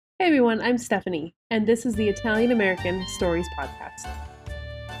Hey everyone, I'm Stephanie, and this is the Italian American Stories Podcast.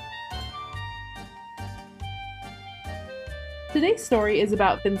 Today's story is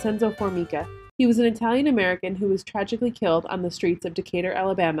about Vincenzo Formica. He was an Italian American who was tragically killed on the streets of Decatur,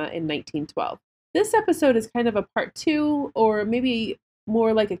 Alabama in 1912. This episode is kind of a part two, or maybe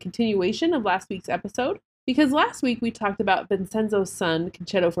more like a continuation of last week's episode, because last week we talked about Vincenzo's son,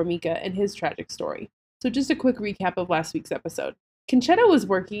 Concetto Formica, and his tragic story. So just a quick recap of last week's episode. Concetto was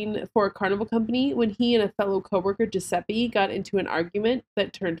working for a carnival company when he and a fellow coworker, Giuseppe, got into an argument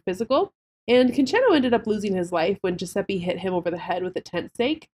that turned physical, and Concetto ended up losing his life when Giuseppe hit him over the head with a tent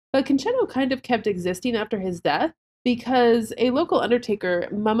stake. But Concetto kind of kept existing after his death because a local undertaker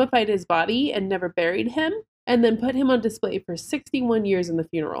mummified his body and never buried him, and then put him on display for 61 years in the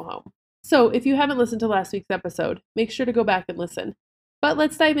funeral home. So if you haven't listened to last week's episode, make sure to go back and listen. But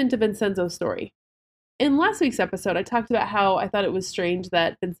let's dive into Vincenzo's story. In last week's episode, I talked about how I thought it was strange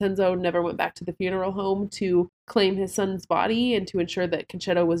that Vincenzo never went back to the funeral home to claim his son's body and to ensure that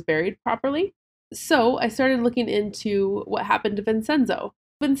Concetto was buried properly. So I started looking into what happened to Vincenzo.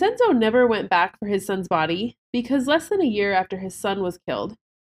 Vincenzo never went back for his son's body because less than a year after his son was killed,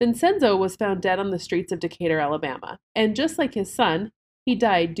 Vincenzo was found dead on the streets of Decatur, Alabama. And just like his son, he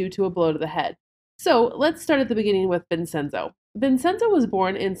died due to a blow to the head. So let's start at the beginning with Vincenzo. Vincenzo was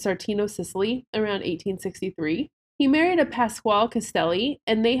born in Sartino, Sicily, around 1863. He married a Pasquale Castelli,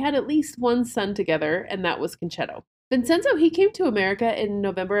 and they had at least one son together, and that was Concetto. Vincenzo, he came to America in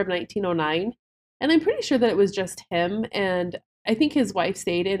November of 1909, and I'm pretty sure that it was just him, and I think his wife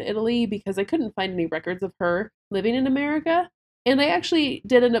stayed in Italy because I couldn't find any records of her living in America. And I actually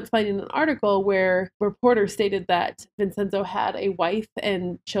did end up finding an article where a reporter stated that Vincenzo had a wife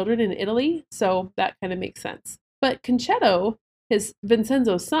and children in Italy, so that kind of makes sense. But Concetto,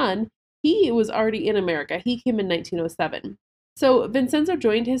 Vincenzo's son, he was already in America. He came in 1907. So Vincenzo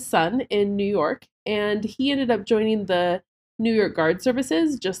joined his son in New York, and he ended up joining the New York Guard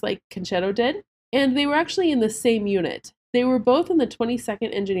Services, just like Concetto did. And they were actually in the same unit. They were both in the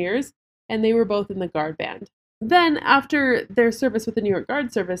 22nd Engineers, and they were both in the Guard Band. Then, after their service with the New York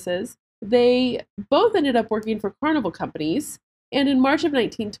Guard Services, they both ended up working for carnival companies. And in March of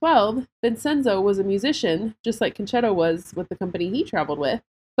 1912, Vincenzo was a musician, just like Concetto was with the company he traveled with.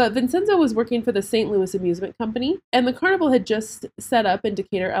 But Vincenzo was working for the St. Louis Amusement Company, and the carnival had just set up in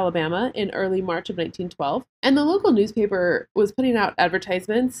Decatur, Alabama in early March of 1912. And the local newspaper was putting out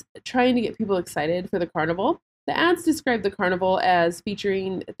advertisements trying to get people excited for the carnival. The ads described the carnival as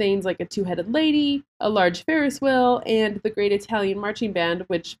featuring things like a two-headed lady, a large Ferris wheel, and the Great Italian Marching Band,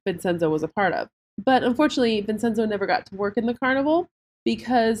 which Vincenzo was a part of. But unfortunately, Vincenzo never got to work in the carnival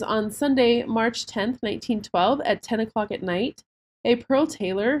because on Sunday, March 10th, 1912, at 10 o'clock at night, a Pearl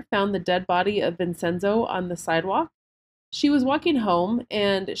Taylor found the dead body of Vincenzo on the sidewalk. She was walking home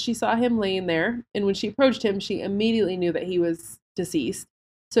and she saw him laying there, and when she approached him, she immediately knew that he was deceased.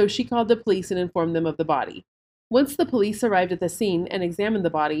 So she called the police and informed them of the body. Once the police arrived at the scene and examined the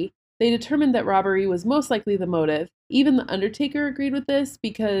body, they determined that robbery was most likely the motive. Even the undertaker agreed with this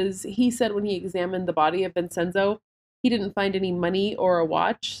because he said when he examined the body of Vincenzo, he didn't find any money or a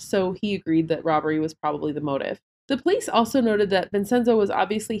watch, so he agreed that robbery was probably the motive. The police also noted that Vincenzo was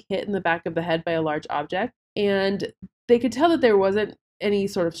obviously hit in the back of the head by a large object, and they could tell that there wasn't any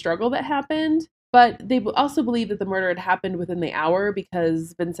sort of struggle that happened, but they also believed that the murder had happened within the hour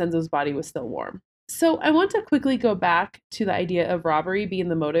because Vincenzo's body was still warm. So I want to quickly go back to the idea of robbery being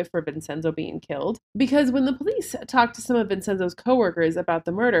the motive for Vincenzo being killed, because when the police talked to some of Vincenzo's coworkers about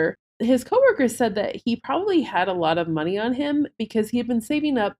the murder, his coworkers said that he probably had a lot of money on him because he had been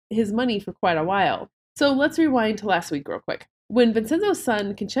saving up his money for quite a while. So let's rewind to last week real quick. When Vincenzo's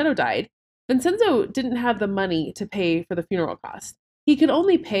son, Concetto, died, Vincenzo didn't have the money to pay for the funeral cost. He could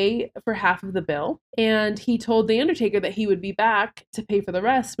only pay for half of the bill, and he told the undertaker that he would be back to pay for the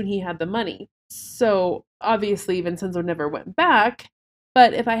rest when he had the money. So obviously Vincenzo never went back,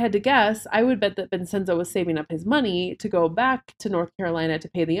 but if I had to guess, I would bet that Vincenzo was saving up his money to go back to North Carolina to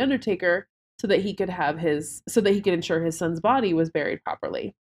pay the undertaker so that he could ensure his son's body was buried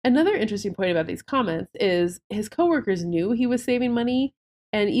properly. Another interesting point about these comments is his coworkers knew he was saving money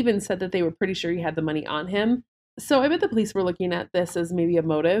and even said that they were pretty sure he had the money on him. So I bet the police were looking at this as maybe a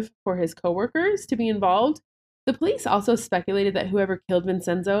motive for his coworkers to be involved. The police also speculated that whoever killed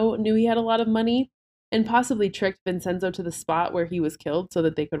Vincenzo knew he had a lot of money and possibly tricked Vincenzo to the spot where he was killed so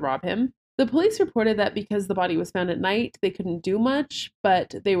that they could rob him. The police reported that because the body was found at night, they couldn't do much,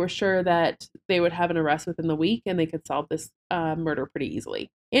 but they were sure that they would have an arrest within the week and they could solve this murder pretty easily.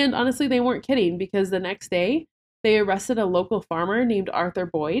 And honestly, they weren't kidding because the next day, they arrested a local farmer named Arthur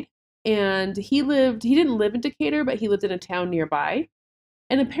Boyd, and he didn't live in Decatur, but he lived in a town nearby.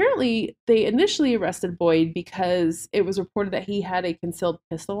 And apparently, they initially arrested Boyd because it was reported that he had a concealed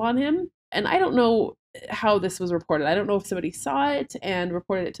pistol on him. And I don't know how this was reported. I don't know if somebody saw it and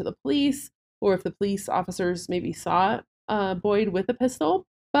reported it to the police, or if the police officers maybe saw Boyd with a pistol.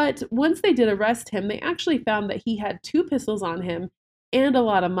 But once they did arrest him, they actually found that he had two pistols on him and a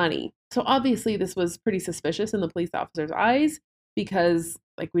lot of money. So obviously, this was pretty suspicious in the police officers' eyes because,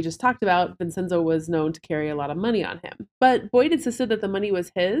 like we just talked about, Vincenzo was known to carry a lot of money on him. But Boyd insisted that the money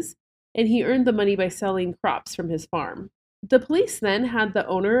was his, and he earned the money by selling crops from his farm. The police then had the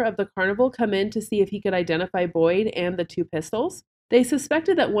owner of the carnival come in to see if he could identify Boyd and the two pistols. They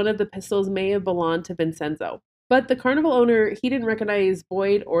suspected that one of the pistols may have belonged to Vincenzo. But the carnival owner, he didn't recognize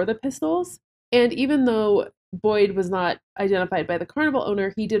Boyd or the pistols. And even though Boyd was not identified by the carnival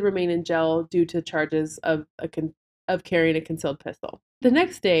owner, he did remain in jail due to charges of carrying a concealed pistol. The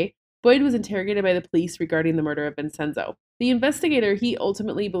next day, Boyd was interrogated by the police regarding the murder of Vincenzo. The investigator, he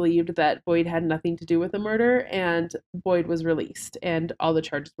ultimately believed that Boyd had nothing to do with the murder, and Boyd was released, and all the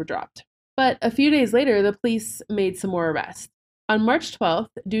charges were dropped. But a few days later, the police made some more arrests. On March 12th,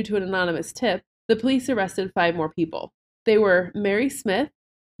 due to an anonymous tip, the police arrested 5 more people. They were Mary Smith,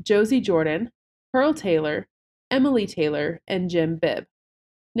 Josie Jordan, Pearl Taylor, Emily Taylor, and Jim Bibb.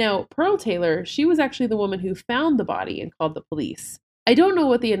 Now, Pearl Taylor, she was actually the woman who found the body and called the police. I don't know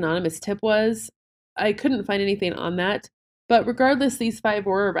what the anonymous tip was. I couldn't find anything on that. But regardless, these 5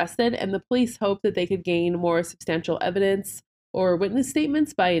 were arrested, and the police hoped that they could gain more substantial evidence or witness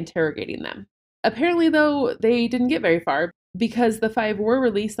statements by interrogating them. Apparently, though, they didn't get very far because the 5 were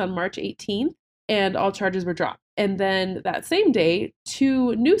released on March 18th and all charges were dropped. And then that same day,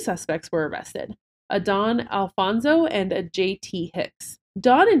 2 new suspects were arrested, a Don Alfonso and a J.T. Hicks.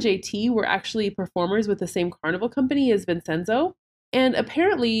 Don and JT were actually performers with the same carnival company as Vincenzo, and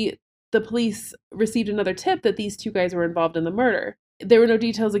apparently the police received another tip that these 2 guys were involved in the murder. There were no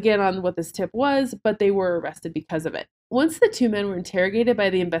details again on what this tip was, but they were arrested because of it. Once the 2 men were interrogated by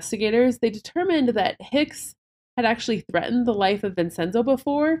the investigators, they determined that Hicks had actually threatened the life of Vincenzo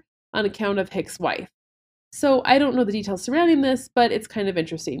before on account of Hicks' wife. So I don't know the details surrounding this, but it's kind of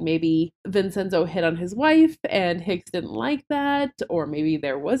interesting. Maybe Vincenzo hit on his wife and Hicks didn't like that, or maybe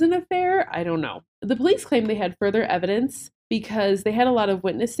there was an affair. I don't know. The police claimed they had further evidence because they had a lot of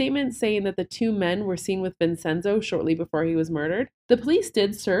witness statements saying that the 2 men were seen with Vincenzo shortly before he was murdered. The police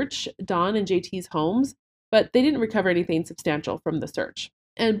did search Don and JT's homes, but they didn't recover anything substantial from the search.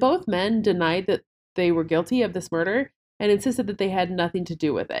 And both men denied that they were guilty of this murder and insisted that they had nothing to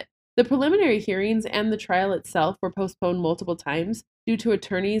do with it. The preliminary hearings and the trial itself were postponed multiple times due to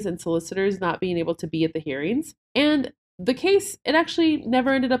attorneys and solicitors not being able to be at the hearings. And the case, it actually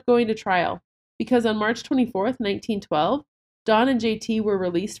never ended up going to trial because on March 24th, 1912, Don and JT were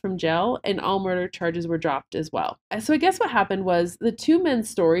released from jail and all murder charges were dropped as well. So I guess what happened was the 2 men's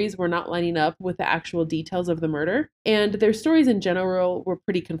stories were not lining up with the actual details of the murder, and their stories in general were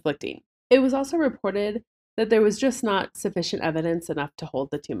pretty conflicting. It was also reported that there was just not sufficient evidence enough to hold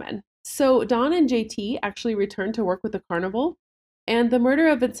the 2 men. So Don and JT actually returned to work with the carnival, and the murder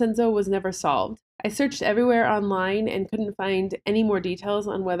of Vincenzo was never solved. I searched everywhere online and couldn't find any more details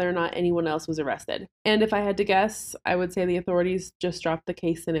on whether or not anyone else was arrested. And if I had to guess, I would say the authorities just dropped the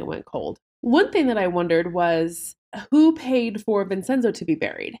case and it went cold. One thing that I wondered was who paid for Vincenzo to be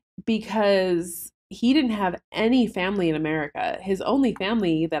buried? Because he didn't have any family in America. His only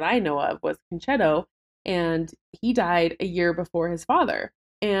family that I know of was Concetto, and he died a year before his father.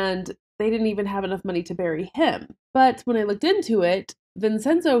 And they didn't even have enough money to bury him. But when I looked into it,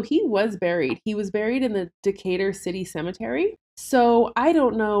 Vincenzo, he was buried. He was buried in the Decatur City Cemetery. So I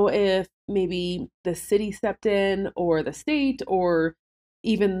don't know if maybe the city stepped in or the state or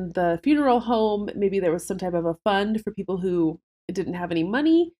even the funeral home. Maybe there was some type of a fund for people who didn't have any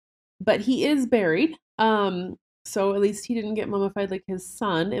money, but he is buried. So at least he didn't get mummified like his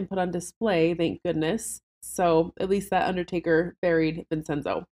son and put on display, thank goodness. So at least that undertaker buried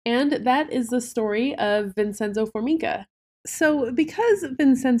Vincenzo. And that is the story of Vincenzo Formica. So because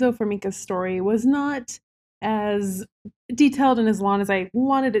Vincenzo Formica's story was not as detailed and as long as I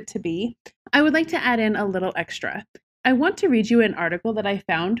wanted it to be, I would like to add in a little extra. I want to read you an article that I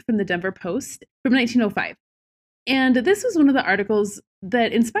found from the Denver Post from 1905. And this was one of the articles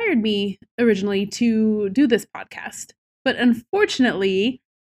that inspired me originally to do this podcast. But unfortunately,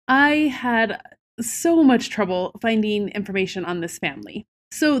 I had so much trouble finding information on this family.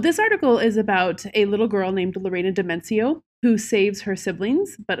 So this article is about a little girl named Lorena Domencio who saves her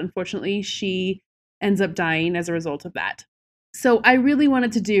siblings, but unfortunately she ends up dying as a result of that. So I really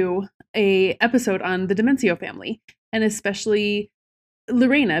wanted to do an episode on the Domencio family, and especially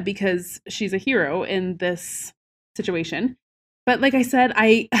Lorena, because she's a hero in this situation. But like I said,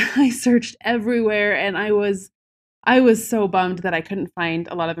 I I searched everywhere, and I was so bummed that I couldn't find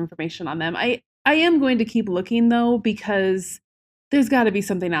a lot of information on them. I am going to keep looking though, because there's got to be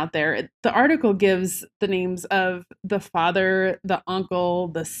something out there. The article gives the names of the father, the uncle,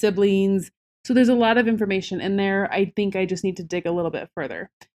 the siblings. So there's a lot of information in there. I think I just need to dig a little bit further.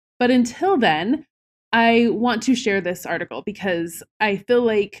 But until then, I want to share this article because I feel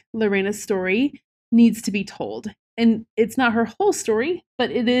like Lorena's story needs to be told. And it's not her whole story,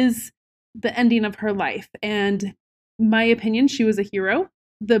 but it is the ending of her life. And my opinion, she was a hero.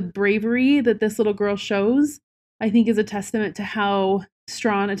 The bravery that this little girl shows, I think, is a testament to how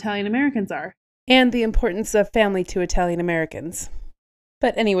strong Italian Americans are and the importance of family to Italian Americans.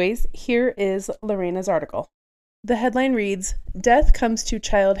 But anyways, here is Lorena's article. The headline reads, "Death comes to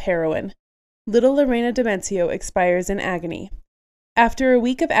child heroine. Little Lorena Domencio expires in agony." After a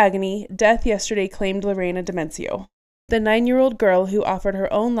week of agony, death yesterday claimed Lorena Domencio, the 9-year-old girl who offered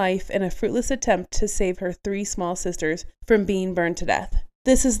her own life in a fruitless attempt to save her 3 small sisters from being burned to death.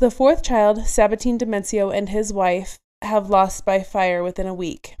 This is the 4th child Sabatine Domencio and his wife have lost by fire within a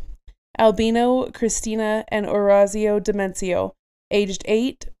week. Albino, Cristina, and Orazio Domencio, aged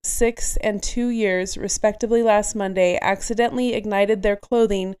 8, 6, and 2 years respectively, last Monday accidentally ignited their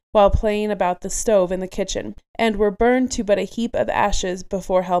clothing while playing about the stove in the kitchen, and were burned to but a heap of ashes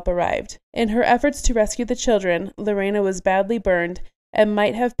before help arrived. In her efforts to rescue the children, Lorena was badly burned and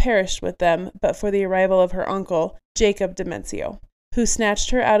might have perished with them but for the arrival of her uncle, Jacob Domencio, who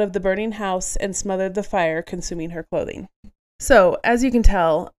snatched her out of the burning house and smothered the fire, consuming her clothing. So, as you can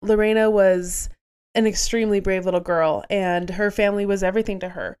tell, Lorena was an extremely brave little girl, and her family was everything to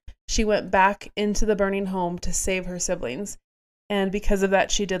her. She went back into the burning home to save her siblings, and because of that,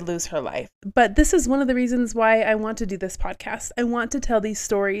 she did lose her life. But this is one of the reasons why I want to do this podcast. I want to tell these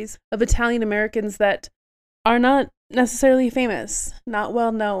stories of Italian Americans that are not necessarily famous, not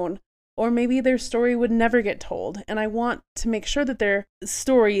well known, or maybe their story would never get told. And I want to make sure that their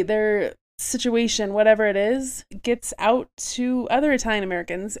story, their situation, whatever it is, gets out to other Italian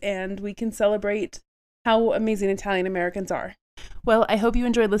Americans, and we can celebrate how amazing Italian Americans are. Well, I hope you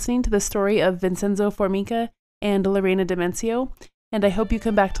enjoyed listening to the story of Vincenzo Formica and Lorena Domencio, and I hope you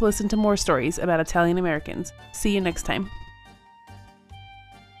come back to listen to more stories about Italian Americans. See you next time.